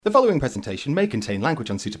The following presentation may contain language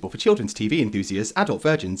unsuitable for children's TV enthusiasts, adult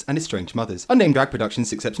virgins, and estranged mothers. Unnamed Drag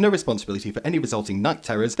Productions accepts no responsibility for any resulting night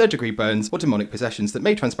terrors, third-degree burns, or demonic possessions that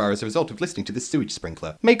may transpire as a result of listening to this sewage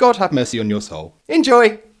sprinkler. May God have mercy on your soul.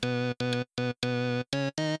 Enjoy!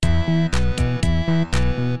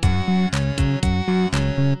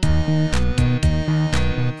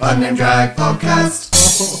 Unnamed Drag Podcast.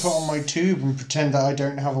 I've got to put on my tube and pretend that I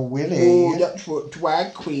don't have a willy. Oh, that's what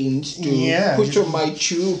drag queens do. Yeah. Put on my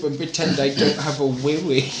tube and pretend I don't have a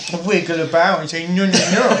willy. Wiggle about and say, no,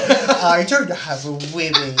 I don't have a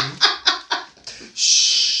willy.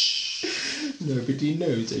 Shh. Nobody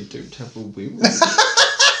knows I don't have a willy.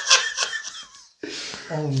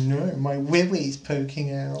 Oh no, my willy's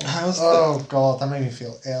poking out. How's God, that made me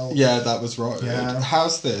feel ill. Yeah, that was right. Yeah.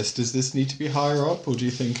 How's this? Does this need to be higher up, or do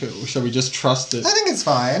you think or shall we just trust it? I think it's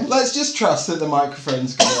fine. Let's just trust that the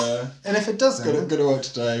microphone's gonna And if it doesn't, gonna work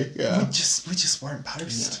today. Yeah. we just won't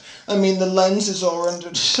post. I mean, the lenses are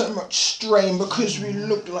under so much strain because we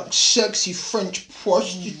look like sexy French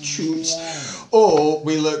prostitutes, or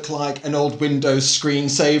we look like an old Windows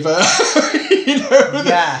screensaver. You know,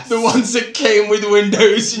 Yes. the ones that came with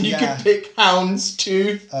Windows and you Yeah. could pick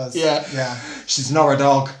houndstooth. Us. Yeah. Yeah. She's not a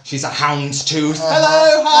dog, she's a houndstooth. Uh-huh.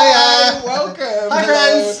 Hello, hi, Hiya. welcome. Hi,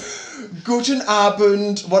 hello. friends. Guten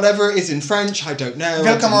Abend, whatever it is in French, I don't know.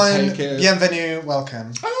 Welcome I on, didn't take it. bienvenue,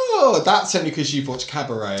 welcome. Oh, that's only because you've watched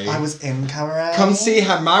Cabaret. I was in Cabaret. Come see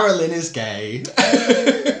how Marilyn is gay.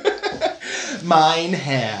 Mine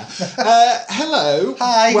hair. Hello.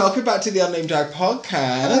 Hi. Welcome back to the Unnamed Drag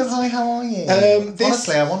Podcast. Hello, hi, how are you?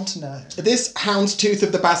 Honestly, I want to know. This houndstooth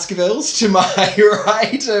of the Baskervilles to my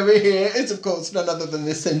right over here is, of course, none other than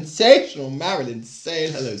the sensational Marilyn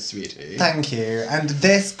saying hello, sweetie. Thank you. And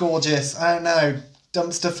this gorgeous, I don't know,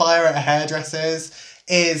 dumpster fire at a hairdresser's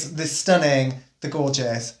is the stunning, the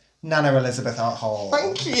gorgeous Nana Elizabeth Art Hall.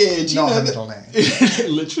 Thank you. Do you Not know her that middle name.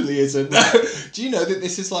 it literally isn't. Do you know that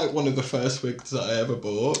this is like one of the first wigs that I ever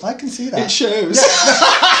bought? I can see that. It shows.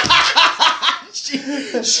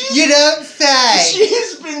 You don't say!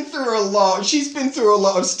 She's been through a lot. She's been through a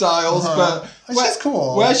lot of styles, but She's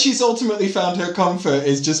cool. Where she's ultimately found her comfort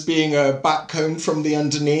is just being backcombed from the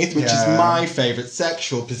underneath, which is Yeah. my favourite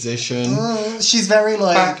sexual position. She's very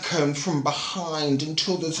like... Backcombed from behind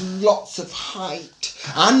until there's lots of height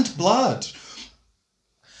and blood.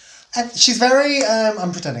 And she's very...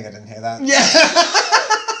 I'm pretending I didn't hear that. Yeah.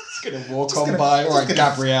 It's gonna walk on by. All right,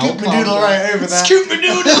 Gabrielle. Scoop my noodle right over there. Scoop my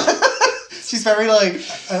noodle. She's very like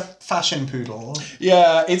a fashion poodle.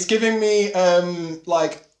 Yeah, it's giving me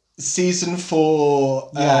like season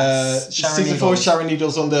 4 Yes, Sharon season 4 Needles. Sharon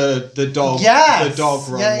Needles on the dog Yes! the dog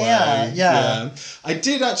runway. Yeah. I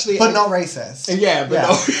did actually But not racist. yeah, but Yeah.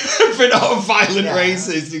 not but not violent Yeah.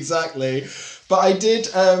 racist exactly. But I did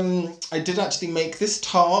actually make this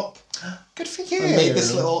top. Good for you. I made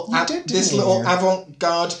this little You did, didn't this you? little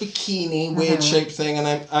avant-garde bikini weird shaped thing, and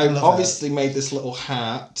I love obviously made this little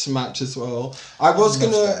hat to match as well. I was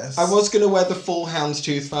gonna wear the full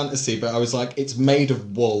houndstooth fantasy, but I was like, it's made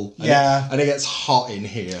of wool. And it gets hot in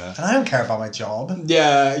here. And I don't care about my job.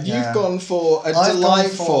 Yeah, you've Yeah. gone for a I've gone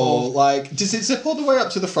delightful for- like. Does it zip all the way up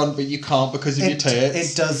to the front, but you can't because of your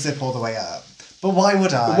tits? It does zip all the way up. But why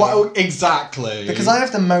would I? What exactly? Because I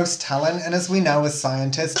have the most talent, and as we know as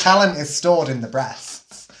scientists, talent is stored in the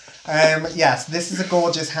breasts. Yes, this is a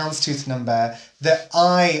gorgeous houndstooth number that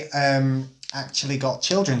I actually got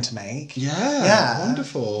children to make. Yeah,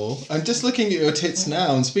 wonderful. I'm just looking at your tits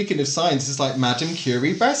now, and speaking of science, it's like Madame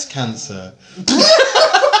Curie breast cancer.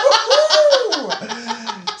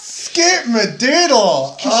 Skip my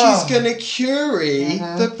doodle! She's gonna curry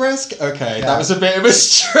the breast. Okay, that was a bit of a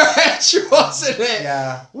stretch, wasn't it?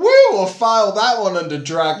 Yeah. Woo! We'll file that one under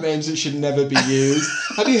drag names that should never be used.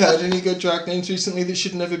 Have you heard any good drag names recently that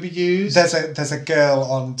should never be used? There's a girl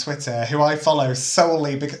on Twitter who I follow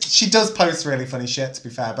solely because she does post really funny shit, to be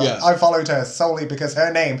fair, but Yeah. I followed her solely because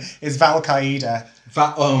her name is Val Qaeda.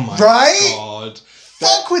 Oh my Right? god.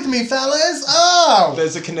 Fuck with me, fellas! Oh!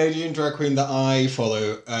 There's a Canadian drag queen that I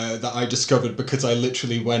follow that I discovered because I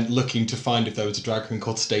literally went looking to find if there was a drag queen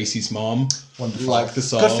called Stacey's Mom. Wonderful. Like the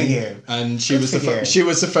song. Good for you. And she Good was for the you. she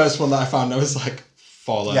was the first one that I found. I was like,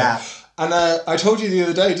 follow. Yeah. And I told you the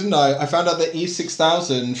other day, didn't I? I found out that Eve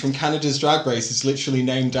 6000 from Canada's Drag Race is literally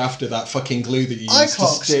named after that fucking glue that you used I to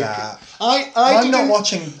clocked stick. that. I'm not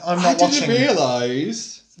watching. I didn't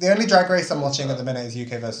realise. The only drag race I'm watching at the minute is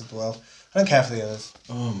UK versus the World. I don't care for the others.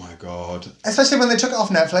 Oh my god. Especially when they took it off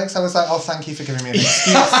Netflix, I was like, oh, thank you for giving me an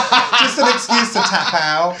excuse. Just an excuse to tap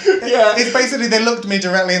out. Yeah. It's basically, they looked me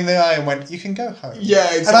directly in the eye and went, you can go home.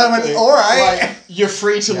 Yeah, exactly. And I went, all right. Like, you're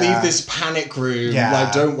free to Yeah. leave this panic room. Yeah.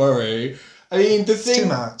 Like, don't worry. I mean, the thing. too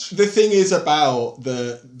much. The thing is about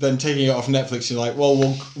them taking it off Netflix. You're like, well,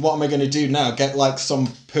 what am I going to do now? Get like some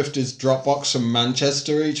puffer's Dropbox from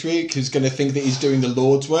Manchester each week who's going to think that he's doing the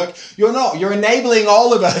Lord's work? You're not. You're enabling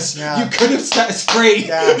all of us. Yeah. You could have set us free.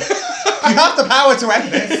 Yeah. You have the power to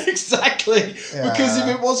end this. Exactly. Yeah. Because if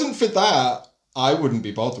it wasn't for that, I wouldn't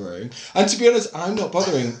be bothering. And to be honest, I'm not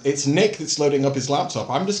bothering. It's Nick that's loading up his laptop.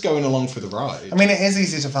 I'm just going along for the ride. I mean, it is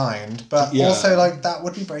easy to find, but Yeah. also, like, that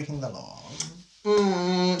would be breaking the law.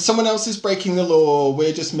 Someone else is breaking the law.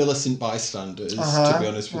 We're just Millicent bystanders, to be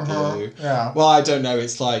honest with you. Yeah. Well, I don't know.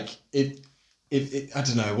 It's like I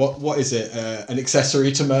don't know what is it? An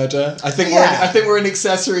accessory to murder? I think we're an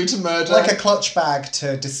accessory to murder. Like a clutch bag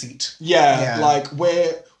to deceit. Yeah. Like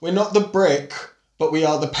we're not the brick, but we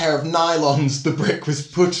are the pair of nylons the brick was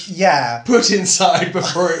put inside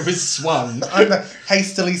before it was swung. I'm the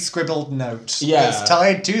hastily scribbled note that's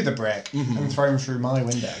tied to the brick and thrown through my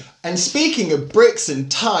window. And speaking of bricks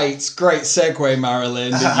and tights, great segue,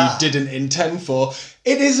 Marilyn, that you didn't intend for.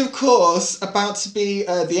 It is, of course, about to be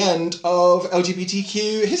the end of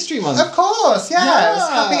LGBTQ History Month. Of course, yes.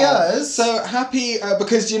 Happy us. So happy,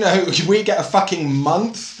 because, you know, we get a fucking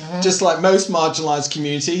month, just like most marginalised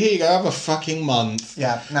community. Here you go, have a fucking month.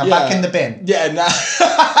 Yeah, now back in the bin. Yeah, now...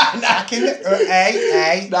 Back in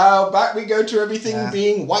the... Now back we go to everything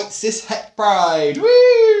being white cis het pride.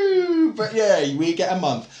 Woo! But yeah, we get a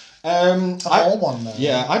month. A whole one, though.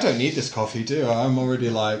 Yeah, I don't need this coffee, do I? I'm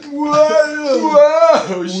already like,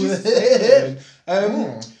 whoa, she's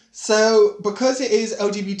So, because it is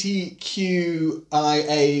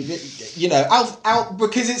LGBTQIA, you know,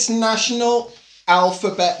 because it's National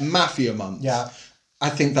Alphabet Mafia Month. Yeah.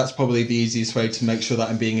 I think that's probably the easiest way to make sure that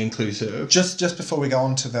I'm being inclusive. Just before we go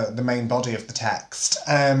on to the main body of the text,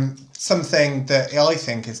 something that I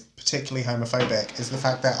think is particularly homophobic is the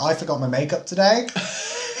fact that I forgot my makeup today.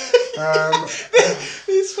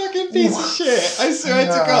 This fucking piece of shit. I swear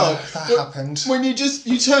to God. That happened. When you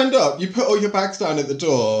turned up, you put all your bags down at the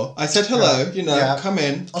door. I said hello, come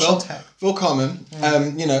in. Willkommen.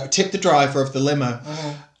 Tip the driver of the limo.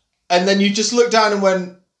 And then you just looked down and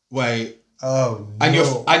went, wait. Oh,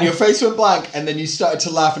 no. And your face went blank, and then you started to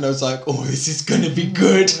laugh, and I was like, oh, this is going to be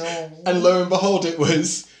good. No. And lo and behold, it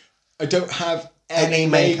was, I don't have any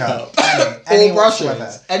makeup. Any brushes.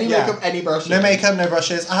 Makeup, any brushes. No makeup, no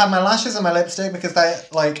brushes. I have my lashes and my lipstick because they're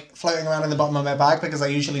like floating around in the bottom of my bag because I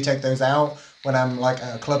usually take those out when I'm like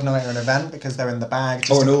at a club night or an event because they're in the bag.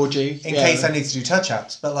 Or an orgy. In case I need to do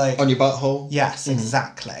touch-ups. But like... On your butthole? Yes,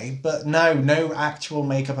 exactly. But no actual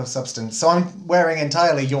makeup of substance. So I'm wearing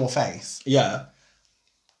entirely your face. Yeah.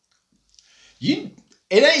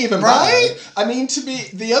 It ain't even right. Bad. I mean,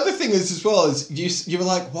 the other thing is as well is you were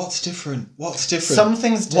like, what's different?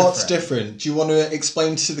 Something's different. What's different? Do you want to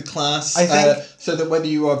explain to the class? I think so that whether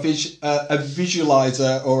you are a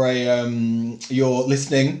visualizer or you're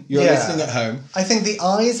listening at home. I think the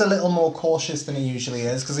eye is a little more cautious than it usually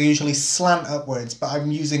is because I usually slant upwards, but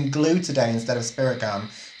I'm using glue today instead of spirit gum,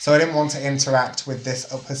 so I didn't want to interact with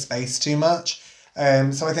this upper space too much.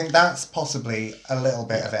 So I think that's possibly a little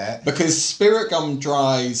bit of it. Because spirit gum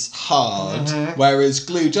dries hard, whereas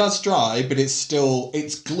glue does dry, but it's still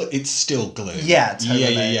glue. Yeah,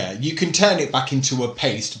 totally. Yeah. You can turn it back into a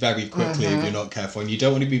paste very quickly if you're not careful, and you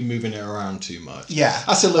don't want to be moving it around too much. Yeah.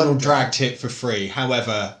 That's a little drag tip for free.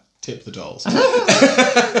 However, tip the dolls.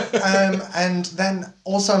 And then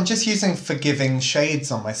also I'm just using forgiving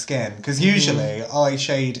shades on my skin, because usually I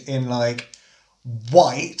shade in like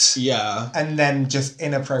white and then just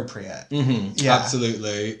inappropriate.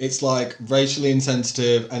 Absolutely. It's like racially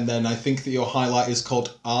insensitive, and then I think that your highlight is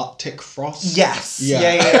called Arctic Frost. Yes.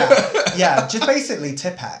 Yeah, just basically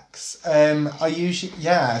Tipex. I usually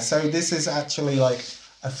so this is actually like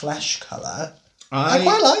a flesh colour. I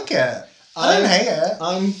quite like it. I don't hate it.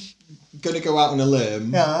 I'm gonna go out on a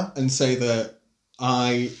limb and say that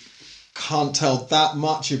I can't tell that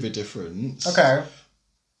much of a difference. Okay.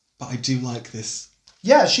 But I do like this.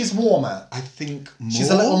 Yeah, she's warmer. I think more.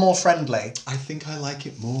 She's a little more friendly. I think I like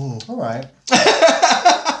it more. All right. Well,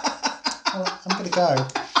 I'm going to go.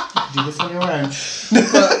 Do this on your own.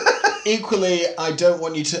 But equally, I don't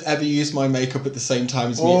want you to ever use my makeup at the same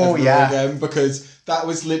time as me ever again, because that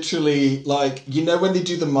was literally like, you know when they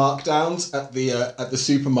do the markdowns at the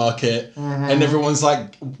supermarket and everyone's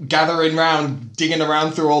like gathering around, digging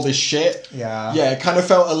around through all this shit? Yeah, it kind of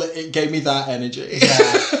felt, it gave me that energy.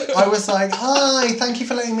 Yeah. I was like, hi, thank you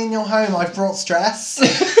for letting me in your home. I've brought stress. Do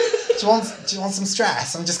you want some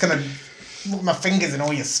stress? I'm just going to put my fingers in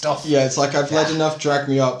all your stuff. Yeah, it's like I've led enough drag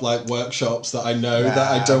me up like workshops that I know that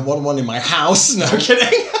I don't want one in my house. No,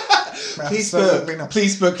 kidding. press. Please so book. we know.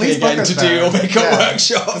 Please book Please me book again us to do there. your makeup Yeah,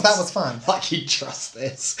 workshops. 'cause that was fun. Like you trust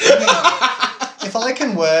this. If I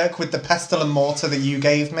can work with the pestle and mortar that you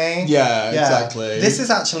gave me. Yeah, exactly. This is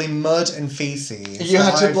actually mud and feces. You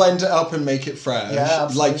had to I've- blend it up and make it fresh. Yeah,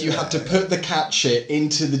 like you had to put the cat shit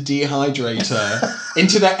into the dehydrator,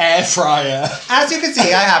 into the air fryer. As you can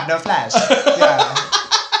see, I have no flesh. Yeah.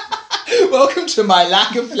 Welcome to my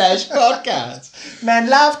Lack of Flesh podcast. Men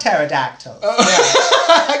love pterodactyls.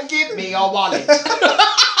 Give me your wallet.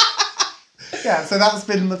 Yeah, so that's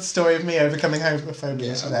been the story of me overcoming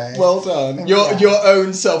homophobia today. Well done. Your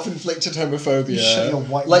own self-inflicted homophobia. You shut your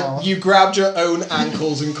white like mouth. you grabbed your own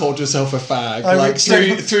ankles and called yourself a fag. I like looked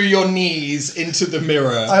over- through your knees into the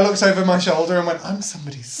mirror. I looked over my shoulder and went, I'm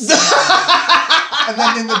somebody's son. And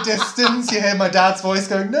then in the distance, you hear my dad's voice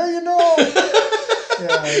going, no, you're not.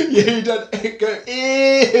 Yeah. You don't go,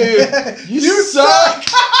 ew, you suck.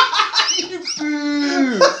 You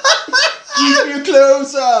boo. Keep your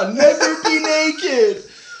clothes on. Never be naked.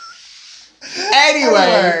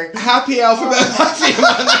 Anyway, happy Alphabet Mafia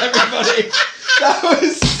Month, everybody. That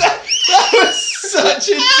was such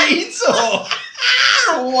a detour.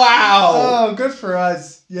 Wow. Oh, good for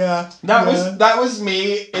us. Yeah. That was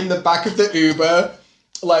me in the back of the Uber,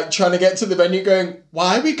 like trying to get to the venue going,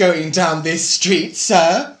 why are we going down this street,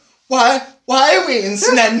 sir? Why are we in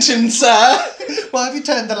Snenton, sir? Why have you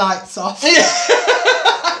turned the lights off?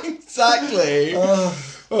 Exactly.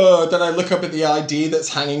 Oh, then I look up at the ID that's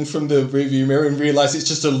hanging from the rearview mirror and realise it's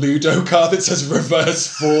just a Ludo card that says reverse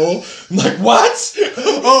 4. I'm like, what?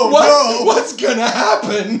 Oh, no. What's gonna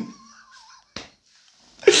happen?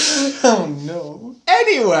 Oh, no.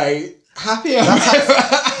 Anyway, happy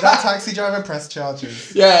That taxi driver pressed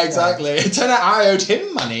charges. Yeah, exactly. It turned out I owed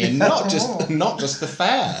him money and not just the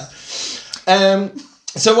fare.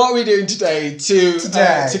 So what are we doing today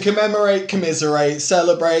to commemorate, commiserate,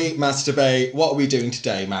 celebrate, masturbate? What are we doing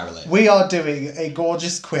today, Marilyn? We are doing a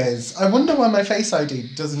gorgeous quiz. I wonder why my Face ID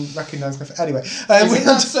doesn't recognise my face. Anyway. Isn't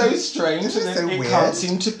that so strange? Isn't it so it weird? can't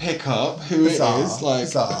seem to pick up who Bizarre, it is. Like,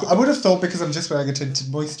 bizarre. I would have thought because I'm just wearing a tinted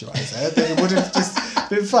moisturiser that it would have just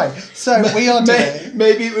been fine. So we are doing...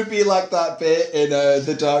 Maybe it would be like that bit in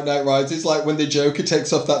The Dark Knight Rises, like when the Joker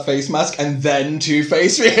takes off that face mask and then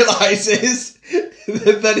Two-Face realises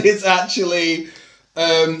that it's actually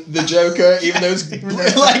the Joker, even though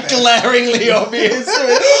it's like glaringly obvious.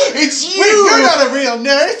 It's you! Wait, you're not a real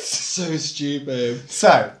nurse! So stupid.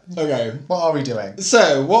 So, Okay. what are we doing?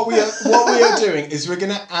 So what we are doing is we're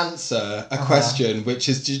going to answer a question which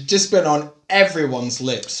has just been on everyone's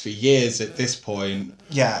lips for years at this point.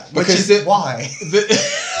 Yeah, Because why?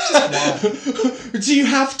 Do you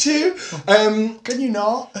have to? Can you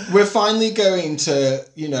not? We're finally going to,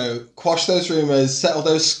 quash those rumours, settle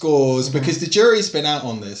those scores, because the jury's been out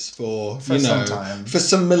on this for some time. for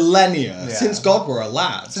some millennia, Yeah. since God were a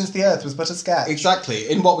lad. Since the earth was but a sketch. Exactly,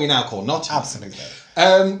 in what we now call Nottingham.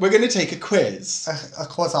 Absolutely. We're going to take a quiz, A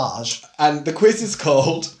corsage. and the quiz is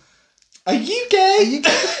called, Are you gay? Are you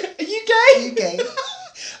gay? Are you gay? Are you gay?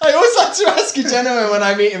 I always like to ask a gentleman when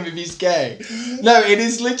I meet him if he's gay. No, it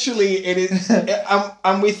is literally,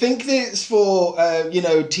 and we think that it's for,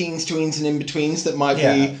 teens, tweens and in-betweens that might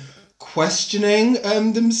be questioning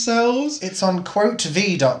themselves. It's on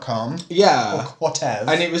quotev.com. Yeah. Or whatever.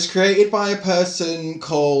 And it was created by a person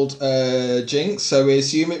called Jinx, so we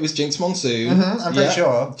assume it was Jinx Monsoon. I'm pretty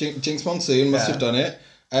sure. Jinx Monsoon must have done it.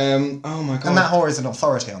 Oh my god. And that whore is an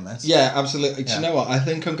authority on this. Yeah, absolutely. Do you know what? I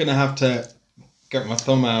think I'm going to have to get my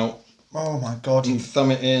thumb out Oh my god, you and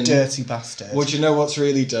thumb it in. dirty bastard. Well, do you know what's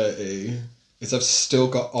really dirty? Is I've still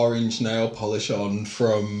got orange nail polish on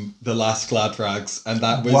from the last Glad Rags, and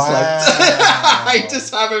that was I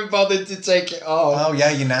just haven't bothered to take it off. Oh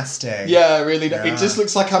yeah, you're nasty. Yeah, really. Yeah. It just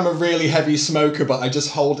looks like I'm a really heavy smoker, but I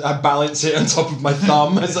balance it on top of my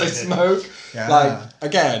thumb as I smoke. Yeah. Like,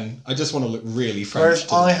 again, I just want to look really French. Whereas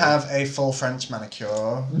today. I have a full French manicure.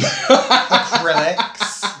 Acrylics.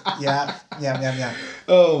 Yeah.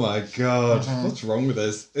 Oh my god, what's wrong with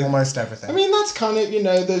us? Almost everything. I mean, that's kind of,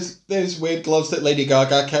 those weird gloves that Lady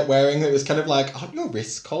Gaga kept wearing that was kind of like, aren't your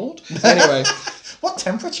wrists cold? Anyway. What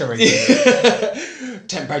temperature are you?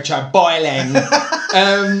 Temperature boiling.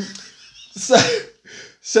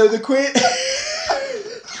 So the quiz...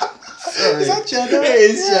 Is that Jenna? It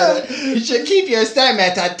is Jenna. You should keep your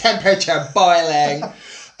stomach at temperature boiling.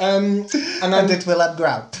 And it will have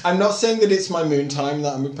grout. I'm not saying that it's my moon time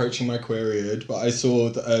that I'm approaching my period, but I saw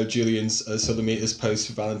that Julian's Solometer's post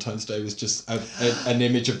for Valentine's Day was just an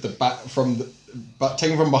image of the back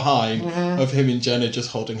taken from behind of him and Jenna just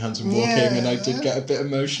holding hands and walking, and I did get a bit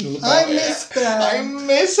emotional about it. I miss them. I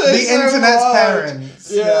miss it. The so internet's much.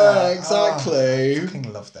 parents. Yeah, exactly. I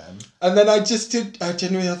fucking love them. And then I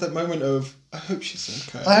genuinely had that moment of, I hope she's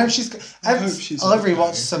okay. I hope she's. I hope she's I'll okay.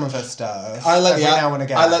 rewatch some of her stuff. every now and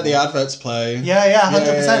again. I let the adverts play. Yeah,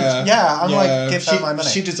 100%. Yeah, I'm like, give her my money.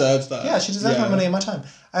 She deserves that. Yeah, she deserves my money and my time.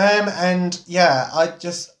 And yeah, I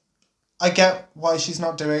get why she's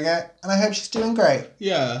not doing it, and I hope she's doing great.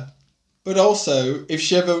 Yeah. But also, if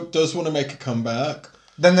she ever does want to make a comeback,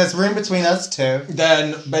 Then there's room between us two.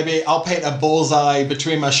 then maybe I'll paint a bullseye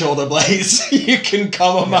between my shoulder blades. You can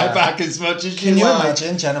come on my back as much as Can you you like.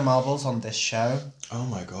 imagine Jenna Marbles on this show? Oh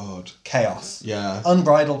my god. Chaos. Yeah.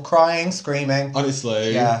 Unbridled crying, screaming.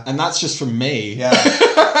 Honestly. Yeah. And that's just from me. Yeah.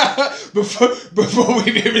 before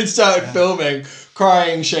we've even started filming.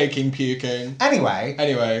 Crying, shaking, puking. Anyway,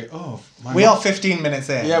 we are 15 minutes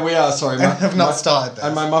in. Yeah, we are. Sorry, And have not started this.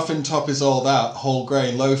 And my muffin top is all that whole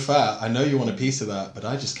grain, low fat. I know you want a piece of that, but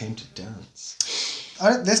I just came to dance.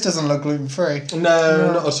 This doesn't look gluten-free.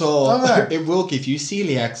 No, not at all. Oh, no. It will give you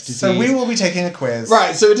celiac disease. So we will be taking a quiz.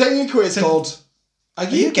 Right, so we're taking a quiz called Are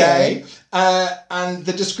You Gay? And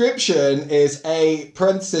the description is a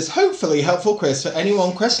parenthesis, hopefully helpful quiz for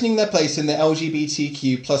anyone questioning their place in the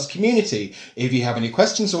LGBTQ plus community. If you have any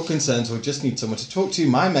questions or concerns or just need someone to talk to,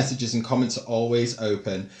 my messages and comments are always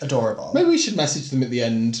open. Adorable. Maybe we should message them at the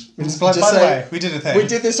end. Just by the way, we did a thing. We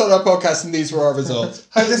did this on our podcast and these were our results.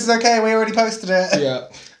 Hope this is okay. We already posted it. Yeah.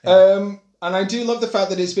 And I do love the fact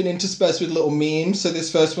that it's been interspersed with little memes. So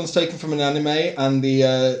this first one's taken from an anime, and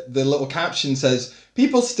the little caption says,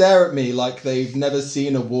 "People stare at me like they've never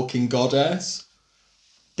seen a walking goddess."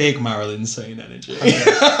 Big Marilyn Sane energy.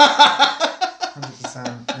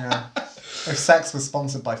 100%. Yeah. If sex was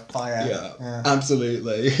sponsored by fire. Yeah,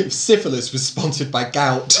 absolutely. If syphilis was sponsored by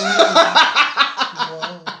gout.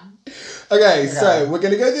 Okay, so we're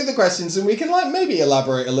going to go through the questions and we can maybe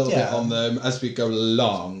elaborate a little bit on them as we go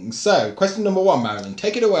along. So, question number 1, Marilyn,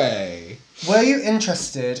 take it away. Were you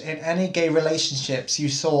interested in any gay relationships you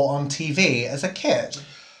saw on TV as a kid?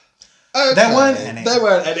 Okay. There weren't any. There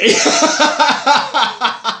weren't any.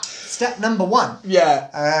 Step number 1. Yeah.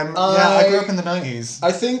 I grew up in the 90s.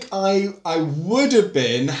 I think I would have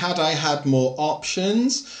been had I had more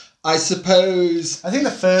options. I suppose. I think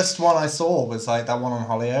the first one I saw was that one on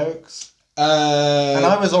Hollyoaks. And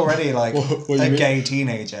I was already like what a gay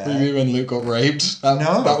teenager. What do you mean when Luke got raped?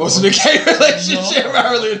 No. That wasn't a gay relationship, No.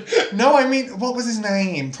 Marilyn. No, I mean, what was his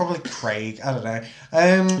name? Probably Craig. I don't know.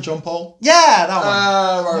 John Paul? Yeah, that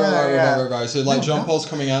one. Right. So John Paul's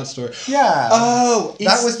coming out story. Yeah. Oh,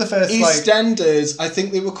 that was the first EastEnders. I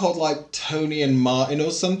think they were called Tony and Martin or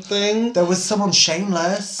something. There was someone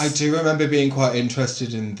Shameless. I do remember being quite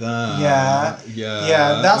interested in that.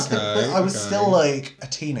 Yeah. That's I was still a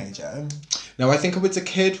teenager. No, I think I was a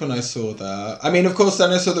kid when I saw that. I mean, of course,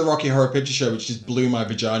 then I saw the Rocky Horror Picture Show, which just blew my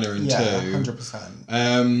vagina in two.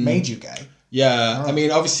 100%. Made you gay. Yeah, I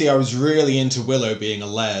mean, obviously I was really into Willow being a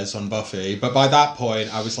les on Buffy, but by that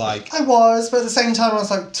point I was like... I was, but at the same time I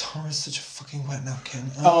was like, Tara's such a fucking wet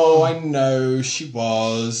napkin. Oh, I know, she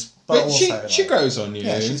was. But also, she grows on you.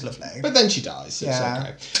 Yeah, she's lovely. But then she dies, so it's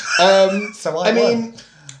okay. So I mean...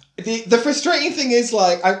 The frustrating thing is, I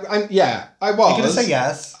was. You're going to say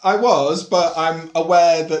yes. I was, but I'm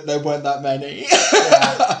aware that there weren't that many.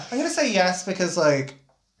 Yeah. I'm going to say yes because,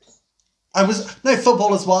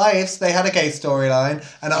 Footballers' Wives, they had a gay storyline,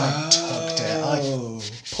 and I tugged it. I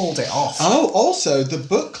pulled it off. Oh, also, the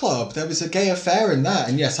book club. There was a gay affair in that,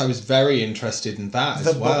 and yes, I was very interested in that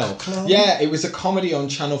as well. Book club? Yeah, it was a comedy on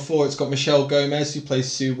Channel 4. It's got Michelle Gomez, who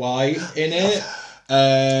plays Sue White, in it.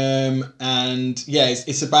 And yeah,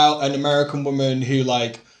 it's about an American woman who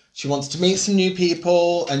she wants to meet some new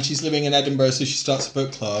people and she's living in Edinburgh, so she starts a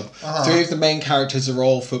book club. Uh-huh. 3 of the main characters are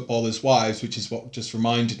all footballers' wives, which is what just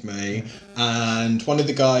reminded me. And one of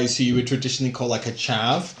the guys who you would traditionally call a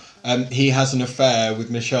chav, he has an affair with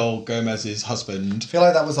Michelle Gomez's husband. I feel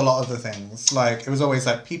like that was a lot of the things. It was always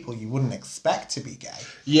people you wouldn't expect to be gay.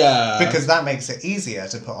 Yeah. Because that makes it easier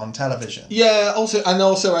to put on television. Yeah, also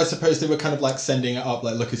I suppose they were kind of sending it up,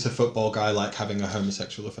 look, it's a football guy having a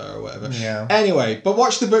homosexual affair or whatever. Yeah. Anyway, but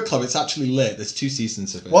watch the book club, it's actually lit. There's 2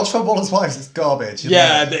 seasons of it. Watch Footballers' Wives, it's garbage.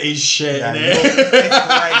 That is shit, yeah, isn't it? It's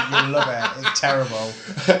great, you love it. It's terrible.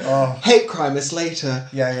 Oh. Hate crime is later.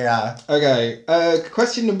 Yeah. Okay,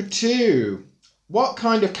 question number 2. what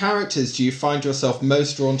kind of characters do you find yourself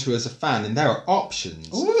most drawn to as a fan? And there are options.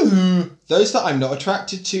 Ooh. Those that I'm not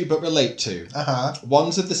attracted to but relate to.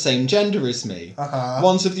 Ones of the same gender as me.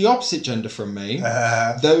 Ones of the opposite gender from me.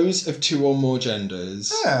 Those of 2 or more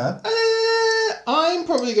genders. I'm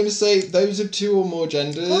probably going to say those of 2 or more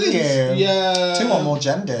genders. Are you? Yeah. 2 or more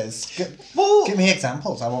genders. Give me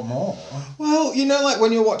examples. I want more. Well, you know, like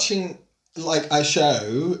when you're watching like a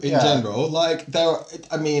show in general, like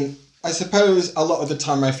I suppose a lot of the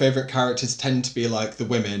time my favourite characters tend to be like the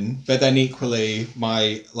women, but then equally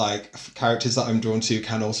my like characters that I'm drawn to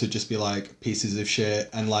can also just be like pieces of shit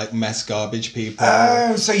and like mess garbage people.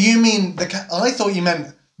 Oh, so you mean I thought you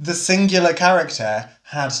meant the singular character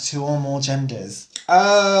had 2 or more genders.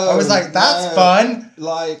 Oh, I was like, that's fun.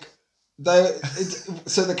 Like,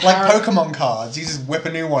 so the like Pokemon cards, you just whip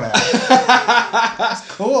a new one out. That's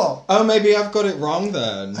cool. Oh, maybe I've got it wrong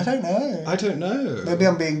then. I don't know. Maybe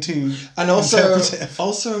I'm being too and also interpretive.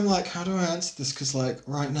 Also, I'm like, how do I answer this? Because like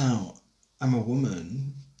right now, I'm a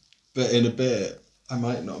woman, but in a bit, I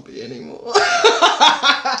might not be anymore.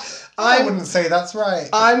 I wouldn't say that's right.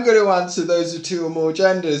 I'm going to answer those of 2 or more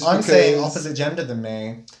genders. I'm saying opposite gender than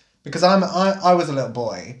me. Because I was a little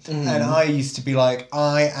boy, and I used to be like,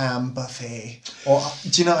 I am Buffy. Or,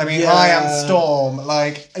 do you know what I mean? Yeah. I am Storm.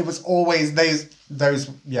 Like, it was always those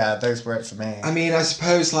were it for me. I mean, I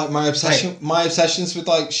suppose, like, my obsessions with,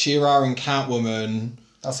 like, She-Ra and Catwoman.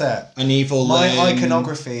 That's it. And Evil Lyn. My Lyn.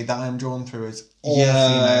 iconography that I'm drawn through is all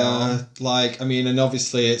female. Like, I mean, and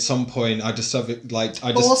obviously at some point I just...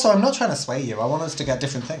 But also, I'm not trying to sway you. I want us to get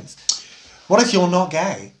different things. What if you're not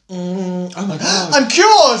gay? Oh my god. I'm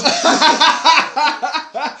cured!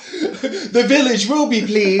 The village will be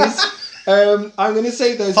pleased. I'm going to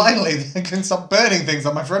say those... Finally, they can stop burning things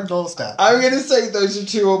on my front doorstep. I'm going to say those are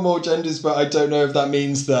 2 or more genders, but I don't know if that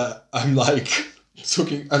means that I'm like...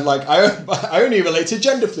 I only relate to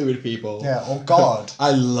gender fluid people. Yeah, or God.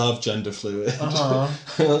 I love gender fluid.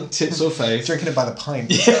 Tits or face. Drinking it by the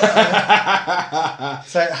pint. Yeah.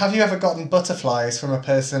 So, have you ever gotten butterflies from a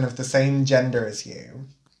person of the same gender as you?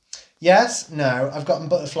 Yes, no. I've gotten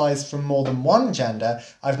butterflies from more than one gender.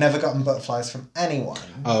 I've never gotten butterflies from anyone.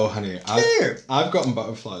 Oh, honey. Cute. I've gotten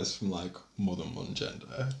butterflies from like more than one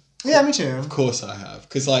gender. Yeah, me too. Of course I have.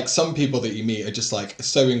 Because, like, some people that you meet are just, like,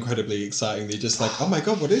 so incredibly exciting. They're just like, oh my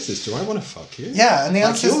god, what is this? Do I want to fuck you? Yeah, and the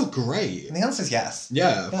answer is... You're great. And the answer is yes.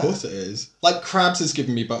 Yeah, of course it is. Like, Krabs has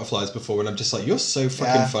given me butterflies before and I'm just like, you're so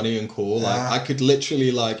fucking funny and cool. Like, I could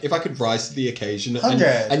literally, like, if I could rise to the occasion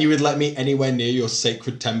and you would let me anywhere near your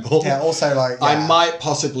sacred temple. Yeah, also, like, I might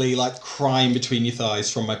possibly, like, cry in between your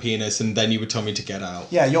thighs from my penis and then you would tell me to get out.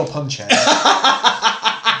 Yeah, you're punching.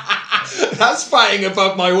 That's fighting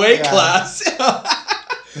above my weight class.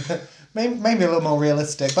 maybe a little more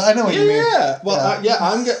realistic, but I know what you mean. Yeah. Well,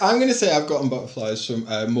 I'm going to say I've gotten butterflies from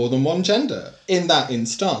more than one gender in that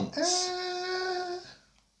instance.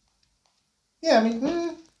 Yeah, I mean,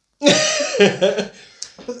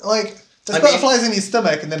 but, like, there's butterflies in your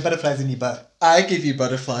stomach and then butterflies in your butt. I give you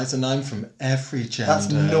butterflies and I'm from every gender.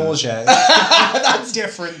 That's nausea. That's a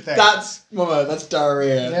different thing. That's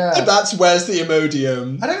diarrhea. Yeah. That's where's the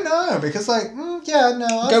Imodium? I don't know, because like,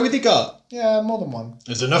 Go with your gut. Yeah, more than one.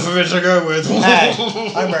 There's enough of it to go with. Hey,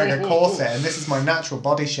 I'm wearing a corset and this is my natural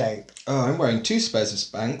body shape. Oh, I'm wearing 2 pairs of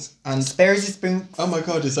Spanx and... Spares of Spanx. Oh my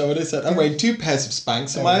god, is that what I said? I'm wearing 2 pairs of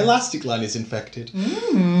Spanx and my elastic line is infected.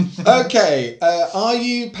 Okay, are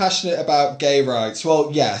you passionate about gay rights? Well,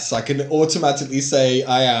 yes, I can automatically say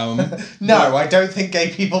I am. No, I don't think gay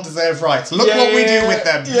people deserve rights. Look what we do with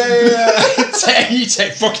them. Yeah. You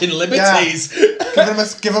take fucking liberties. Yeah.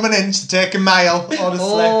 Give them an inch to take a mile, honestly.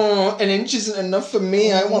 Oh, an inch isn't enough for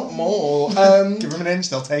me. I want more. Give them an inch,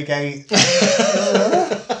 they'll take 8.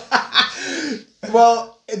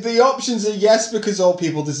 Well, the options are yes, because all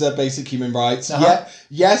people deserve basic human rights. Yeah,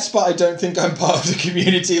 yes, but I don't think I'm part of the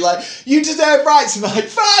community. Like, you deserve rights. And I'm like,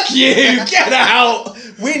 fuck you, get out.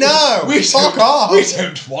 We know. Fuck off. We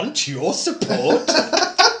don't want your support.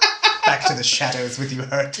 Back to the shadows with you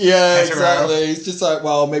hurt. Yeah, exactly. It's just like,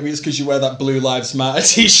 well, maybe it's because you wear that Blue Lives Matter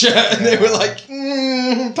t-shirt and they were like,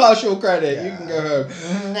 partial credit, you can go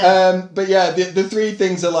home. But yeah, the 3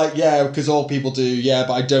 things are like, yeah, because all people do,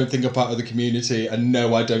 but I don't think I'm part of the community, and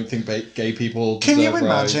no, I don't think gay people deserve Can you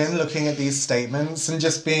rights. imagine looking at these statements and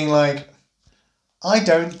just being like, I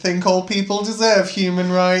don't think all people deserve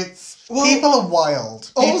human rights? Well, people are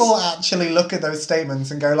wild. People actually look at those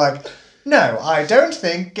statements and go like, no, I don't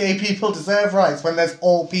think gay people deserve rights when there's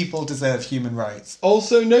all people deserve human rights.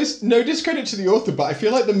 Also, no discredit to the author, but I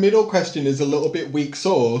feel like the middle question is a little bit weak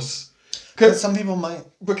sauce. But some people might.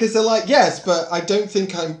 Because they're like, yes, but I don't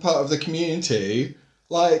think I'm part of the community.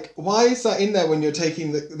 Like, why is that in there when you're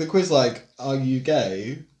taking the quiz? Like, are you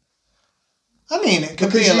gay? I mean, it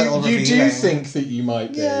could Because be a little you do revealing. think that you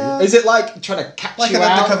might be. Yeah. Is it like trying to catch Like you an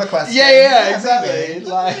out? undercover question. Yeah, Yeah, exactly. maybe.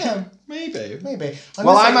 Like, Yeah. maybe. Maybe.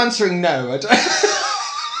 Well, I'm saying, answering no. I don't.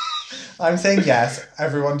 I'm saying yes,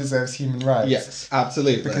 everyone deserves human rights. Yes,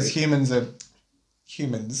 absolutely. Because humans are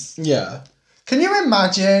humans. yeah. Can you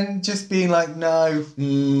imagine just being like, no?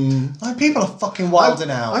 Like, people are fucking wilding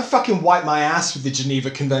out. I fucking wipe my ass with the Geneva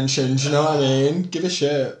Convention. Do you know what I mean? Give a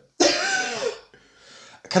shit.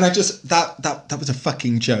 Can I just that was a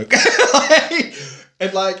fucking joke.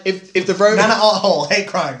 if the Man robot at our hole, hate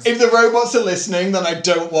crimes. if the robots are listening, then I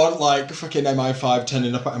don't want like fucking MI5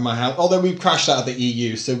 turning up at my house. Although we've crashed out of the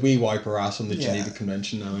EU, so we wipe our ass on the Geneva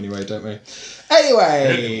Convention now anyway, don't we?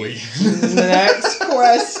 Anyway, next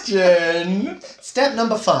question. Step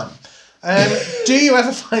number fun. Do you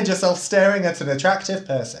ever find yourself staring at an attractive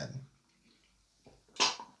person?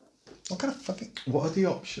 What kind of fucking... What are the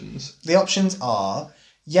options? The options are,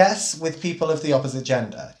 yes, with people of the opposite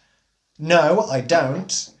gender. No, I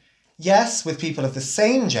don't. Yes, with people of the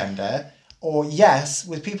same gender. Or yes,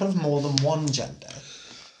 with people of more than one gender.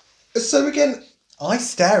 So again, I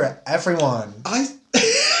stare at everyone.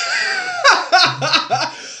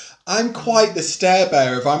 I'm quite the stare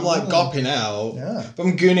bearer if I'm like gopping out. Yeah. If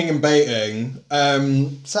I'm gooning and baiting.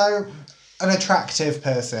 So, an attractive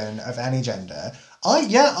person of any gender.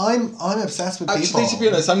 I'm obsessed with people. Actually, to be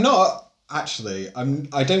honest, I'm not. Actually,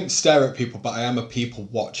 I don't stare at people, but I am a people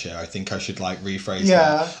watcher. I think I should like rephrase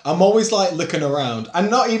that. I'm always like looking around. I'm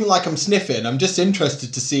not even like I'm sniffing. I'm just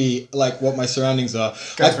interested to see like what my surroundings are.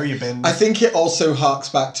 Go through your bins. I think it also harks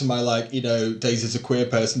back to my like, days as a queer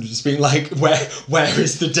person, just being like, where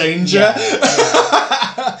is the danger?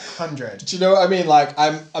 100. Do you know what I mean? Like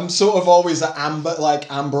I'm sort of always at Amber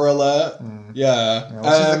Alert. Yeah. Which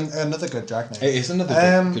is another good drag name. It is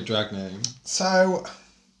another good drag name. So,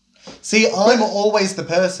 see, I'm always the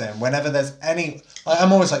person, whenever there's any...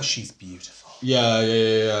 I'm always like, she's beautiful. Yeah.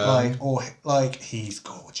 Like, he's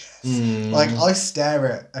gorgeous. Like, I stare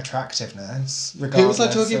at attractiveness, Who regardless was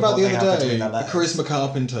I talking of about what the they have other between day? their legs. Charisma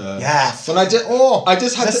Carpenter. Yes. When I just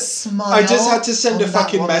had the to smile I just had to send a on that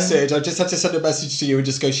fucking woman. message. I just had to send a message to you and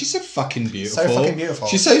just go, she's so fucking beautiful. So fucking beautiful.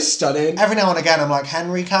 She's so stunning. Every now and again, I'm like,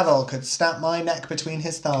 Henry Cavill could snap my neck between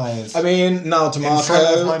his thighs. I mean, Niall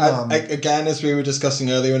front of my DeMarco, mum. again, as we were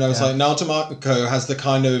discussing earlier, and I was like, Niall DeMarco has the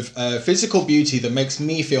kind of physical beauty that makes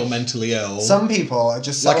me feel mentally ill. Some people are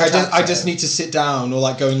just so like I attractive. just need to sit down or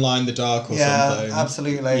like go and lie in the dark or something.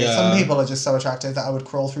 Absolutely. Yeah. Some people are just so attractive that I would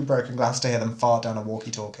crawl through broken glass to hear them fart down a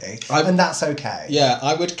walkie-talkie. And that's okay. Yeah,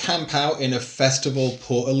 I would camp out in a festival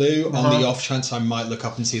Portaloo on the off chance I might look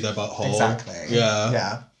up and see their butthole. Exactly.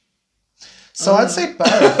 Yeah. So I'd say both.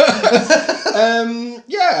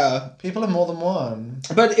 Yeah. People are more than one.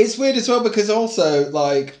 But it's weird as well because also,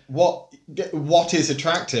 like, what is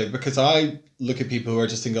attractive? Because I look at people who I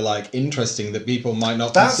just think are, like, interesting that people might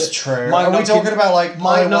not... That's true. Are we talking about, like...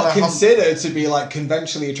 Might not consider to be, like,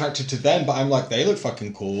 conventionally attractive to them, but I'm like, they look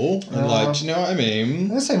fucking cool. And, like, do you know what I mean? I'm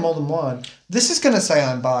going to say more than one. This is going to say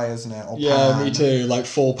I'm bi, isn't it? Or Yeah, pan. me too. Like,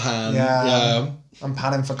 full pan. Yeah. I'm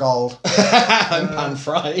panning for gold. I'm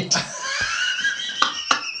pan-fried.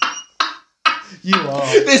 You are.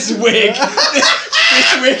 This wig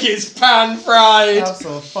is pan-fried.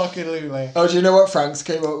 Absolutely. Oh, do you know what Franks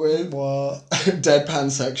came up with? What? Dead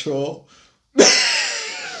pansexual.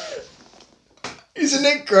 Isn't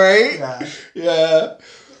it great? Yeah. Yeah.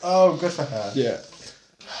 Oh, good for her. Yeah.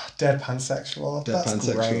 Dead pansexual. Dead That's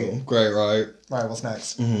pansexual. Great, right? Right, what's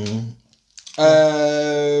next?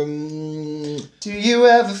 Do you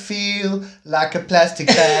ever feel like a plastic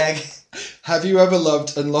bag? Have you ever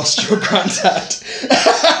loved and lost your granddad?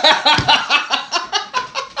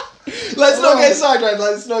 Let's not get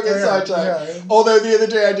sidetracked. Yeah. Although the other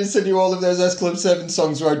day I did send you all of those S Club 7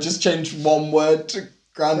 songs where I just changed one word to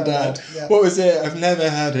granddad. Yeah. What was it? I've never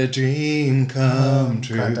had a dream come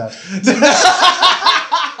true. Granddad.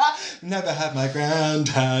 Never had my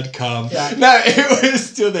granddad come. Yeah. No, it was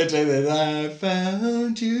still the day that I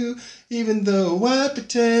found you. Even though I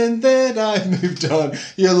pretend that I've moved on,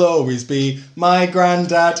 you'll always be my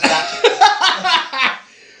granddad.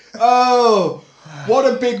 Oh,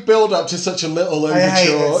 what a big build-up to such a little overture. I hate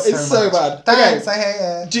it It's so much. bad. Thanks, Okay. I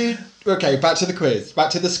hate it. Okay, back to the quiz. Back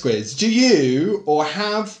to the squiz. Do you or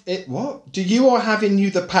have it... What? Do you or have in you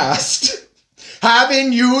the past? Have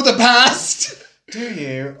in you the past? Do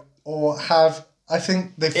you or have... I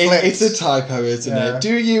think they flipped. It's a typo, isn't Yeah. it?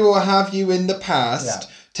 Do you or have you in the past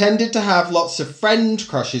tended to have lots of friend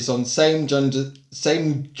crushes on same gender...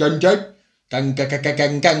 That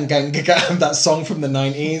song from the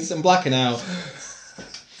 90s. I'm blacking out.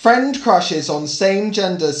 Friend crushes on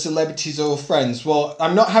same-gender celebrities or friends. Well,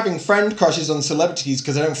 I'm not having friend crushes on celebrities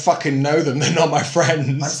because I don't fucking know them. They're not my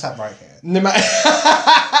friends. I'm sat right here. No matter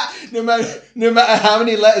how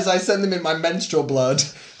many letters I send them in my menstrual blood,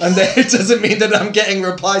 and it doesn't mean that I'm getting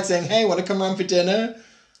replies saying, "Hey, want to come round for dinner?"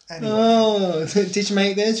 Anyway. Oh, did you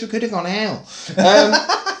make this? We could have gone out.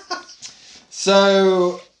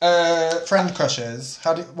 Friend crushes.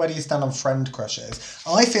 Where do you stand on friend crushes?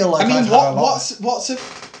 I feel like I mean, I've had a lot. what's a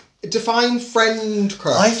define friend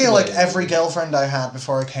crush? I feel like to me. every girlfriend I had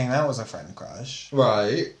before I came out was a friend crush.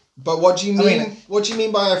 Right. But what do you mean? I mean, what do you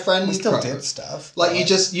mean by a friend? We still crush? did stuff. Like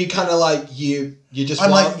but you kind of like you just.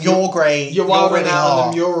 I'm wild- like, you're great. You're wild really and out hot. on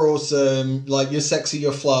them. You're awesome. Like you're sexy.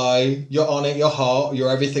 You're fly. You're on it. You're hot. You're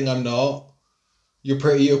everything I'm not. You're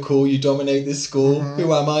pretty. You're cool. You dominate this school.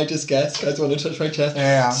 Who am I? Just guess. Guys want to touch my chest?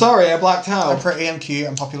 Yeah. Sorry, I blacked out. I'm pretty, I'm cute,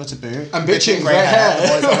 I'm popular to boot. I'm bitchy and great grey hair. The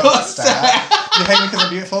boys I love to What's stare. You hate me because I'm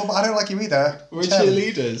beautiful, but I don't like you either. We're Chill.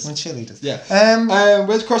 cheerleaders. We're cheerleaders. Yeah.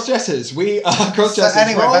 We're cross-dressers. We are So cross-dressers.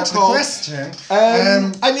 anyway, Roll back to the call. question.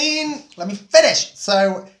 I mean, Let me finish.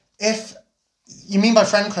 So, if you mean by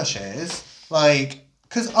friend crushes, like,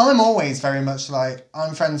 because I'm always very much like,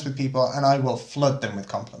 I'm friends with people and I will flood them with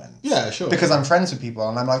compliments. yeah, sure. Because I'm friends with people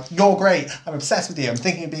and I'm like, you're great, I'm obsessed with you, I'm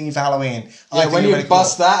thinking of being you for Halloween. I yeah, think when you're you really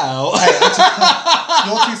bust cool. that out. Hey,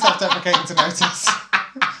 you're too self-deprecating to notice.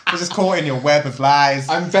 You're just caught in your web of lies.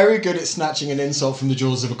 I'm very good at snatching an insult from the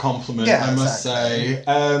jaws of a compliment, Yeah, I must exactly.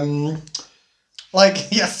 say.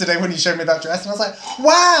 Like yesterday when you showed me that dress and I was like,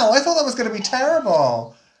 wow, I thought that was going to be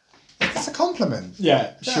terrible. It's a compliment.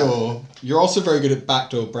 Yeah, sure. You're also very good at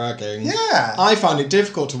backdoor bragging. Yeah. I find it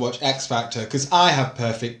difficult to watch X Factor because I have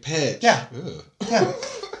perfect pitch. Yeah. Ugh. Yeah.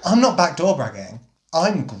 I'm not backdoor bragging.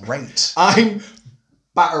 I'm great. I'm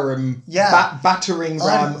battering, Yeah. battering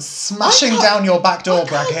ram. I'm smashing I can't- down your backdoor I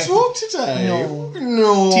bragging. can't talk today. No.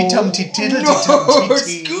 No. Tea-tum-tea-tiddle, No. tea-tum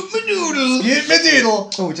tea-tea. Scoop my noodle. Give me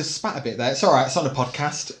doodle. Oh, we just spat a bit there. It's all right. It's on a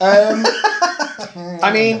podcast.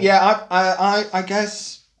 I mean, yeah. I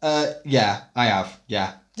guess. Yeah, I have.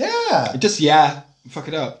 Yeah. Yeah. Just yeah. Fuck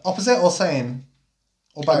it up. Opposite or same?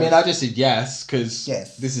 Or both? I mean, I just said yes because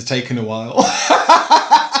Yes. this has taken a while.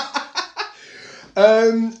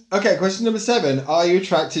 Okay, question number 7. Are you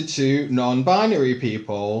attracted to non-binary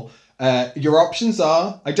people? Your options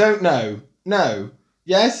are, I don't know. No.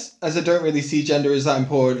 Yes, as I don't really see gender as that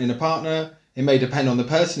important in a partner. It may depend on the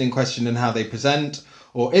person in question and how they present.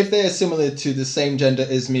 Or if they are similar to the same gender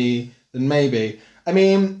as me, then maybe. I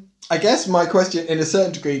mean, I guess my question in a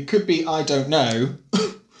certain degree could be I don't know.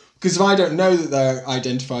 Because if I don't know that they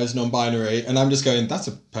identify as non-binary and I'm just going, that's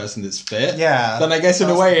a person that's fit. Yeah. Then I guess in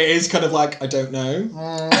a way it is kind of like, I don't know.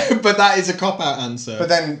 But that is a cop-out answer. But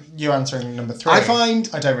then you're answering number 3. I find-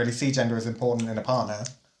 I don't really see gender as important in a partner.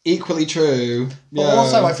 Equally true. But Yeah.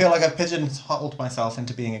 also, I feel like I've pigeonholed myself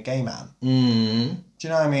into being a gay man. Mm. Do you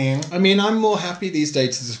know what I mean? I mean, I'm more happy these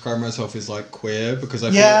days to describe myself as like queer because I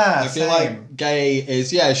feel, Yeah, I feel same. like gay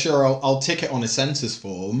is, yeah, sure, I'll tick it on a census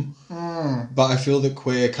form, but I feel that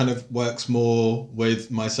queer kind of works more with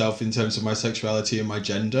myself in terms of my sexuality and my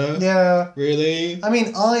gender. Yeah. Really? I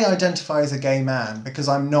mean, I identify as a gay man because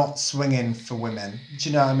I'm not swinging for women. Do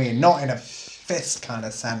you know what I mean? Not in a fist kind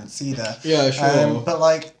of sense either. Yeah, sure. But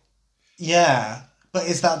like, yeah. But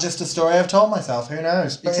is that just a story I've told myself? Who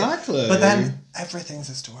knows? But Exactly. But then everything's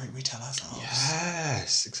a story we tell ourselves.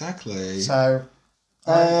 Yes, exactly. So,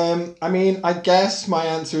 I mean, I guess my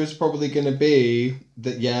answer is probably going to be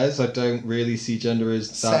that yes, I don't really see gender as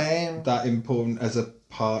Same. that important as a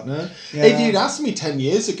partner. Yeah. If you'd asked me 10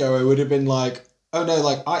 years ago, I would have been like, oh no,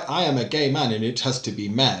 like I am a gay man and it has to be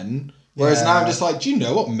men. Whereas now I'm Yeah. just like, do you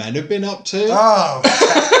know what men have been up to? oh,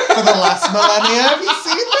 for the last millennia, have you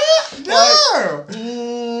seen that?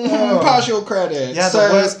 No. Partial credit. Yeah, So-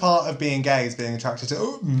 the worst part of being gay is being attracted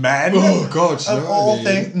to men. Oh, God, you know Of what I all mean?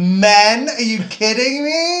 things, men? Are you kidding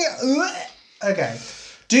me? Okay.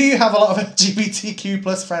 Do you have a lot of LGBTQ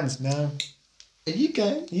plus friends? No. Are you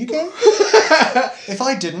gay? Are you gay? If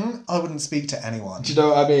I didn't, I wouldn't speak to anyone. Do you know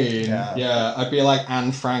what I mean? Yeah. I'd be like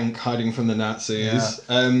Anne Frank hiding from the Nazis.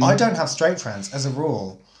 Yeah. I don't have straight friends, as a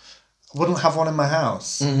rule. Wouldn't have one in my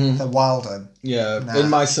house. Mm-hmm. They're wilder. Yeah, Nah. in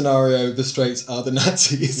my scenario, the straights are the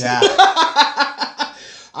Nazis. Yeah.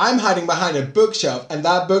 I'm hiding behind a bookshelf, and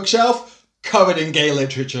that bookshelf covered in gay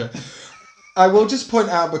literature. I will just point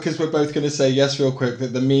out, because we're both going to say yes real quick,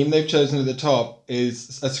 that the meme they've chosen at the top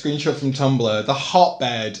is a screenshot from Tumblr, the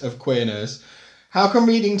hotbed of queerness. How come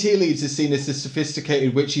reading tea leaves is seen as a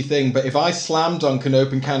sophisticated witchy thing, but if I slam dunk an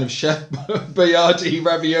open can of Chef Boyardee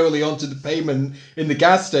ravioli onto the pavement in the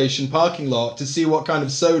gas station parking lot to see what kind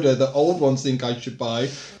of soda the old ones think I should buy,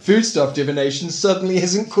 foodstuff divination suddenly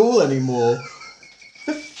isn't cool anymore?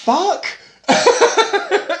 The fuck?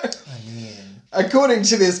 According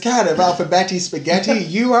to this can of alphabetti spaghetti,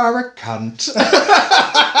 you are a cunt.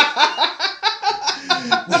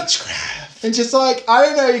 Witchcraft. And just like, I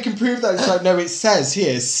don't know, you can prove that. It's like, no, it says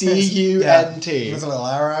here, C-U-N-T. There's a little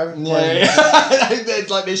arrow. Yeah. It's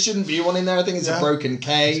like, there shouldn't be one in there. I think it's a broken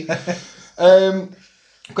K.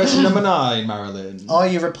 Question number 9, Marilyn. Are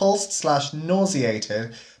you repulsed /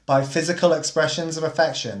 nauseated by physical expressions of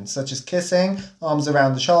affection, such as kissing, arms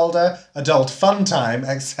around the shoulder, adult fun time,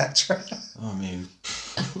 etc.? I mean,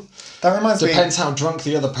 That reminds me... depends how drunk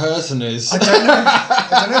the other person is. I don't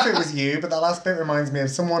know if it was you, but that last bit reminds me of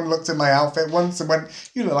someone looked at my outfit once and went,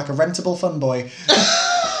 "You look like a rentable fun boy."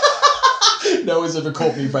 No one's ever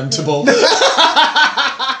called me rentable.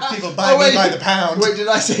 People buy me by the pound. Wait, did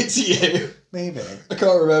I say it to you? Maybe. I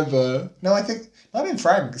can't remember. No, I think... Might have been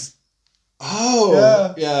Frank's.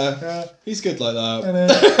 Oh, yeah. He's good like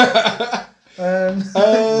that.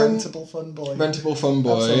 Rentable fun boy. Rentable fun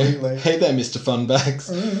boy. Absolutely. Hey there, Mr.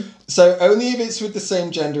 Funbags. So only if it's with the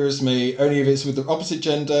same gender as me, only if it's with the opposite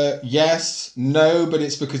gender, yes, no, but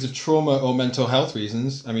it's because of trauma or mental health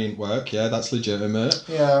reasons. I mean, work, yeah, that's legitimate.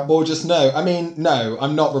 Yeah. Or just no. I mean, no,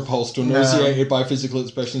 I'm not repulsed or nauseated by physical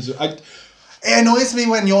expressions. It annoys me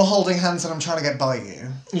when you're holding hands and I'm trying to get by you.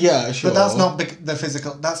 Yeah, sure. But that's not the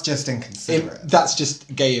physical... That's just inconsiderate. That's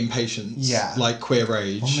just gay impatience. Yeah. Like queer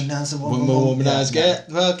rage. Womanizer, Womanizer, yeah. get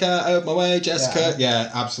the fuck out of my way, Jessica.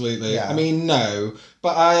 Yeah, absolutely. Yeah. I mean, no.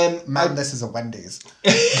 But this is a Wendy's.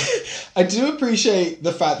 I do appreciate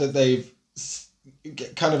the fact that they've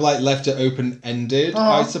kind of like left it open-ended,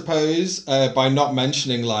 I suppose, by not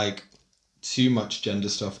mentioning like too much gender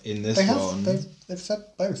stuff in this one. They've said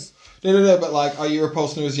both. No, but like, are you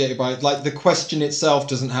repulsed or nauseated by it? Like, the question itself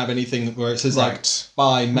doesn't have anything where it says, like,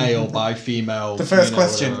 by male, by female. The first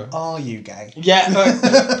question, whatever. are you gay? Yeah.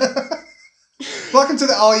 Welcome to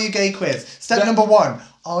the Are You Gay quiz. Step number 1,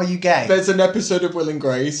 are you gay? There's an episode of Will and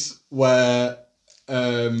Grace where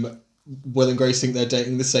Will and Grace think they're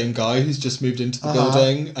dating the same guy who's just moved into the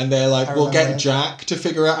building. And they're like, we'll get Jack to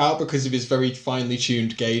figure it out because of his very finely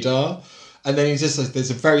tuned gaydar. And then he just says, there's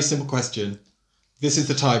a very simple question. This is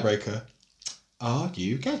the tiebreaker. Are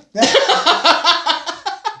you gay? Because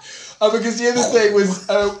the other thing was,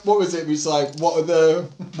 what was it? It was like, what are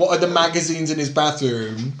the magazines in his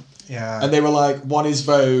bathroom? Yeah. And they were like, one is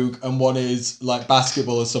Vogue and one is like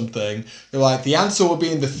basketball or something. They're like, the answer will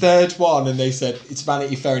be in the third one. And they said, it's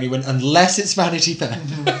Vanity Fair. And he went, unless it's Vanity Fair.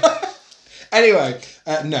 Anyway,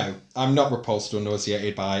 no, I'm not repulsed or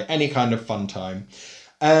nauseated by any kind of fun time.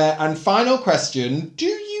 And final question, do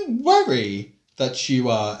you worry that you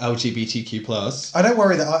are LGBTQ+? I don't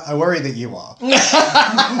worry I worry that you are.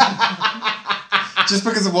 Just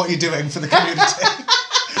because of what you're doing for the community.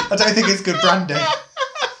 I don't think it's good branding.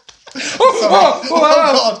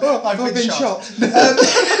 God, I've been shot.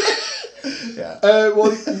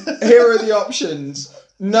 Well, here are the options.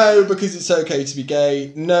 No, because it's okay to be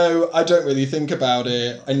gay. No, I don't really think about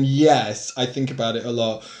it. And yes, I think about it a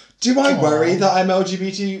lot. Do I worry that I'm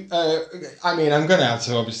LGBT? I mean, I'm going to have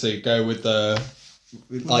to obviously go with the...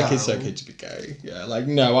 Like, it's okay to be gay. Yeah, like,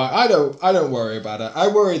 no, I don't worry about it. I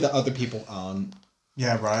worry that other people aren't.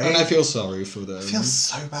 Yeah, right. And I feel sorry for them. I feel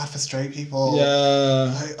so bad for straight people.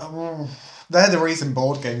 Yeah. They're the reason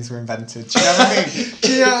board games were invented. Do you know what I mean?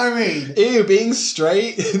 Do you know what I mean? Ew, being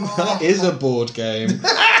straight, that is a board game.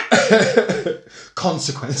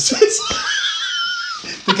 Consequences.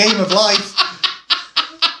 The game of life.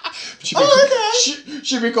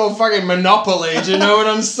 Should be called fucking Monopoly, do you know what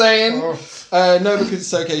I'm saying? No, because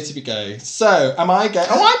it's okay to be gay. So, am I gay?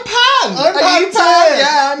 Oh, I'm Pan! I'm Are you Pan!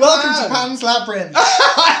 Yeah, I'm Welcome Pan. to Pan's Labyrinth.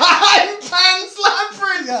 I'm Pan's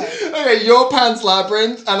Labyrinth! Yeah. Okay, you're Pan's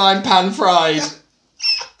Labyrinth, and I'm Pan Fried.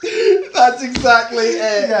 That's exactly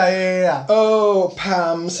it. Yeah. Oh,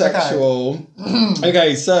 pansexual.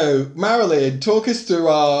 Okay, so Marilyn, talk us through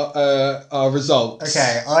our results.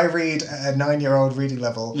 Okay, I read a 9-year-old reading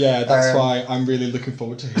level. Yeah, that's why I'm really looking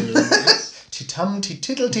forward to hearing this.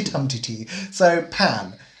 Tum-ti-tiddle-ti-tum-ti-ti. So,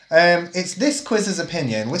 Pan. It's this quiz's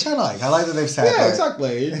opinion, which I like. I like that they've said Yeah, that.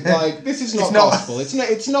 Exactly. Like, this is not It's not- gospel.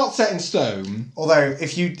 It's not set in stone. Although,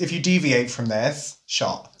 if you deviate from this,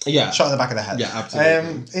 shot. Yeah. Shot in the back of the head. Yeah,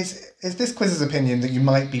 absolutely. It's this quiz's opinion that you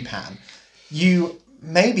might be Pan. You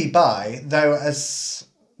may be bi, though as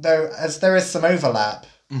there is some overlap.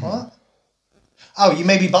 Mm-hmm. What? Oh, you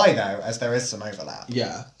may be bi though, as there is some overlap.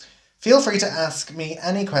 Yeah. Feel free to ask me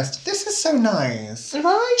any question. This is so nice.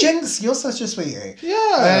 Right? Jinx, you're such a sweetie.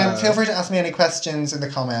 Yeah. Feel free to ask me any questions in the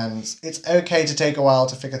comments. It's okay to take a while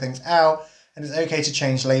to figure things out, and it's okay to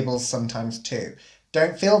change labels sometimes too.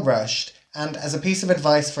 Don't feel rushed, and as a piece of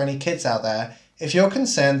advice for any kids out there, if you're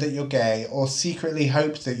concerned that you're gay or secretly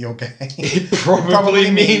hope that you're gay, It probably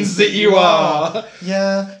means that you are.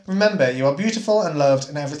 Yeah, remember, you are beautiful and loved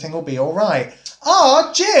and everything will be alright.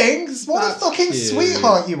 Aw, Jinx! What That's a fucking cute.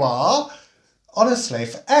 sweetheart you are! Honestly,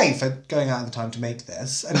 for going out of the time to make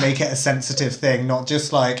this and make it a sensitive thing, not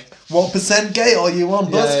just like, what % gay are you on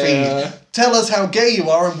BuzzFeed? Yeah. Tell us how gay you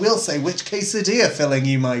are and we'll say which quesadilla filling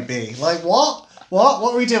you might be. Like, what?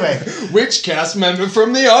 What are we doing? Which cast member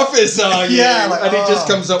from The Office are you? Yeah, like, and it just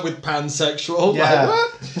comes up with pansexual. Yeah. Like,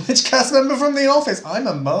 what? Which cast member from The Office? I'm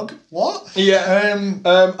a mug. What? Yeah.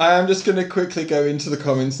 I am just going to quickly go into the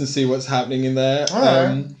comments and see what's happening in there.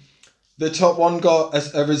 Alright. The top one got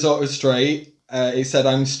a result of straight. It said,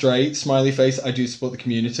 I'm straight, smiley face, I do support the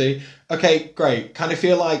community. Okay, great. Kind of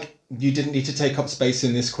feel like you didn't need to take up space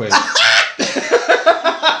in this quiz.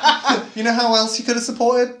 You know how else you could have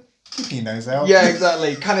supported? Keep your nose out. Yeah,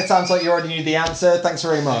 exactly. Kind of sounds like you already knew the answer. Thanks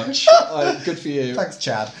very much. Good for you. Thanks,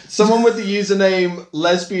 Chad. Someone with the username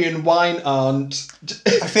lesbian wine aunt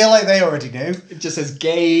I feel like they already knew. it just says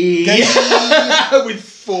gay, Gay. with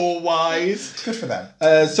 4 Y's. Good for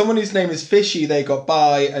them. Someone whose name is Fishy, they got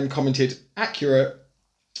by and commented accurate.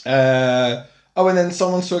 And then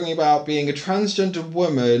someone's talking about being a transgender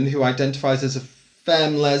woman who identifies as a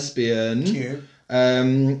femme lesbian. Cute.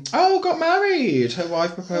 Got married. Her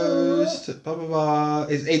wife proposed. Blah blah blah.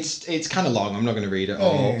 It's kind of long. I'm not going to read it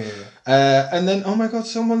all. And then, oh my god,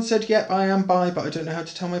 someone said, "Yep, I am bi, but I don't know how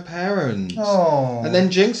to tell my parents." Oh. And then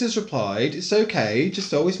Jinx has replied, "It's okay.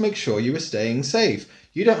 Just always make sure you are staying safe.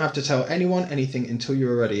 You don't have to tell anyone anything until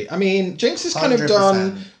you're ready." I mean, Jinx has kind of 100%.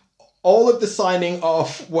 done all of the signing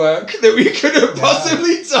off work that we could have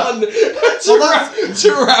possibly done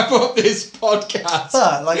to wrap up this podcast.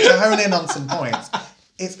 But, like, to hone in on some points,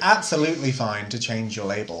 it's absolutely fine to change your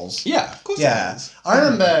labels. Yeah, of course it Yeah. is. I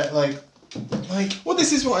remember, like... Well,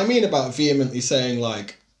 this is what I mean about vehemently saying,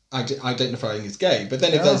 like, identifying as gay. But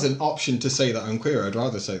then if there's an option to say that I'm queer, I'd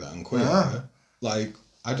rather say that I'm queer. Yeah. Like,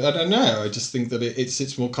 I don't know. I just think that it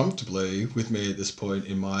sits more comfortably with me at this point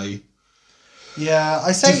in my Yeah,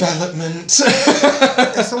 I say... development.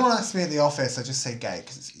 If someone asks me at the office, I just say gay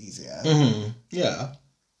because it's easier. Mm-hmm. Yeah.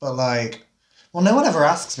 But, like... Well, no one ever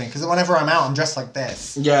asks me because whenever I'm out, I'm dressed like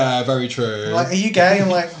this. Yeah, very true. Like, are you gay? I'm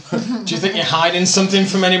like... Do you think you're hiding something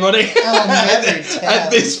from anybody? Oh, never At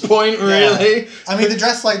this point, really? I mean, the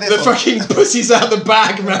dress like this... The or- fucking pussy's out the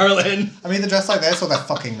bag, Marilyn. I mean, the dress like this or they're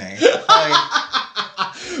fucking me. Like,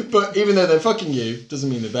 But even though they're fucking you, doesn't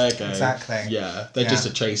mean that they're gay. Exactly. Yeah, they're just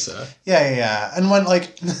a chaser. yeah. And when,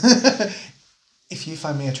 like... if you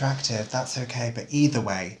find me attractive, that's okay. But either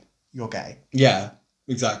way, you're gay. Yeah,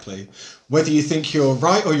 exactly. Whether you think you're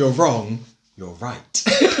right or you're wrong, you're right.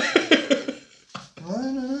 I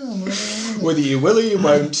don't know. Whether you will or you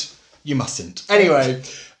won't, you mustn't. Anyway,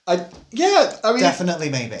 I mean... Definitely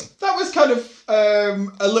maybe. That was kind of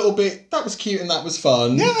a little bit... That was cute and that was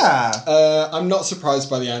fun. Yeah. I'm not surprised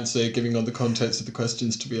by the answer, given on the contents of the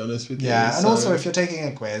questions, to be honest with you. Yeah, and so- also if you're taking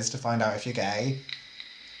a quiz to find out if you're gay,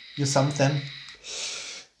 you're something.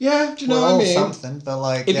 Yeah, do you know We're what I all mean? something, but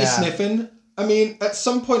like, If yeah. you're sniffing, I mean, at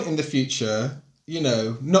some point in the future, you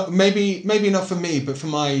know, not maybe not for me, but for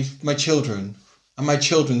my children and my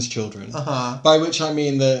children's children. Uh-huh. By which I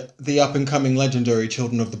mean the up and coming legendary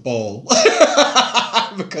children of the ball,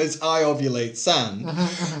 because I ovulate San.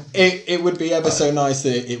 It would be ever so nice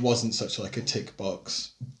that it wasn't such like a tick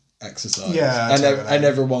box exercise. Yeah, and totally. and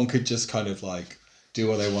everyone could just kind of like do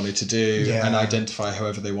what they wanted to do Yeah. and identify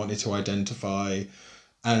however they wanted to identify.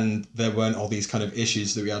 And there weren't all these kind of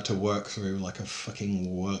issues that we had to work through, like a fucking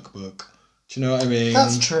workbook. Do you know what I mean?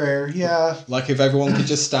 That's true, yeah. Like if everyone could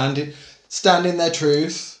just stand in their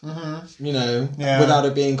truth, you know, Yeah. without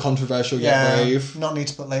it being controversial yet Yeah. brave. Not need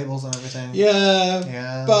to put labels on everything. Yeah.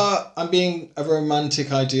 Yeah. But I'm being a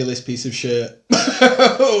romantic idealist piece of shit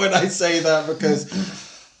when I say that, because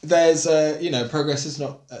there's, progress is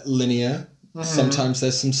not linear. Sometimes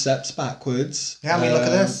there's some steps backwards. Yeah, I mean, look at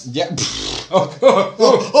this. Yeah.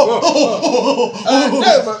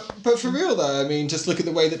 But for real though, I mean, just look at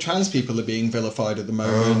the way that trans people are being vilified at the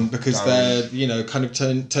moment, because they're, kind of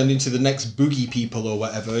turned into the next boogie people or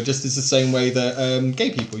whatever, just as the same way that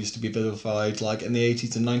gay people used to be vilified, like in the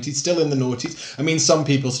 80s and 90s, still in the noughties. I mean, some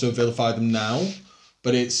people still vilify them now,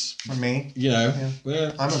 but it's, For me, yeah.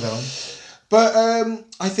 I'm a villain. But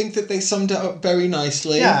I think that they summed it up very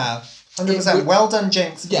nicely. Yeah. 100%. Well done,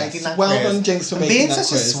 Jinx, for Yes, making that well quiz. done, Jinx, for And making being that such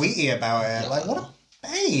quiz. a sweetie about it. Like, what a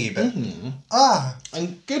babe. Mm-hmm. Ah.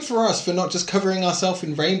 And good for us for not just covering ourselves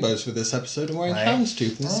in rainbows for this episode and wearing Right.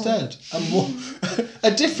 houndstooth instead.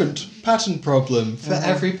 A different pattern problem for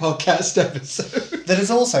every podcast episode. That is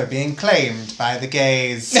also being claimed by the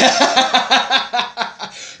gays.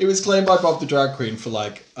 It was claimed by Bob the Drag Queen for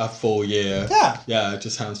like a full year. Yeah. Yeah,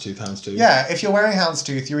 just houndstooth. Yeah, if you're wearing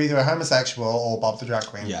houndstooth, you're either a homosexual or Bob the Drag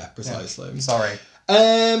Queen. Yeah, precisely. Yeah. Sorry.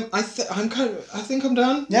 I think I'm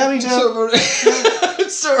done. Yeah, me too.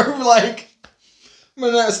 Sort of like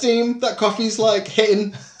running out of steam. That coffee's like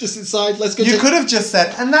hitting just inside. Let's go. You could have just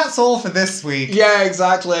said, and that's all for this week. Yeah,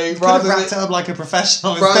 exactly. You could have wrapped it up like a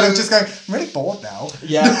professional instead of just going, I'm really bored now.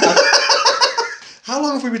 Yeah. How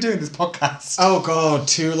long have we been doing this podcast? Oh god,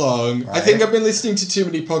 too long. Right. I think I've been listening to too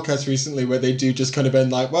many podcasts recently where they do just kind of been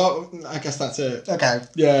like, well, I guess that's it. Okay.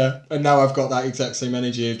 Yeah, and now I've got that exact same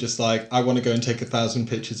energy of just like, I want to go and take 1,000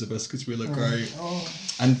 pictures of us because we look great. Oh.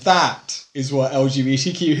 And that is what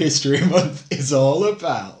LGBTQ History Month is all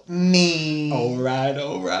about. Me. Alright.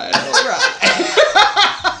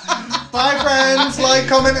 Bye, friends. Like,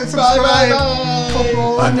 comment, and Bye, subscribe. bye, bye.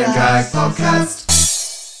 London Drag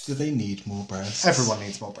Podcast. Do they need more breasts? Everyone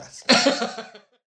needs more breasts.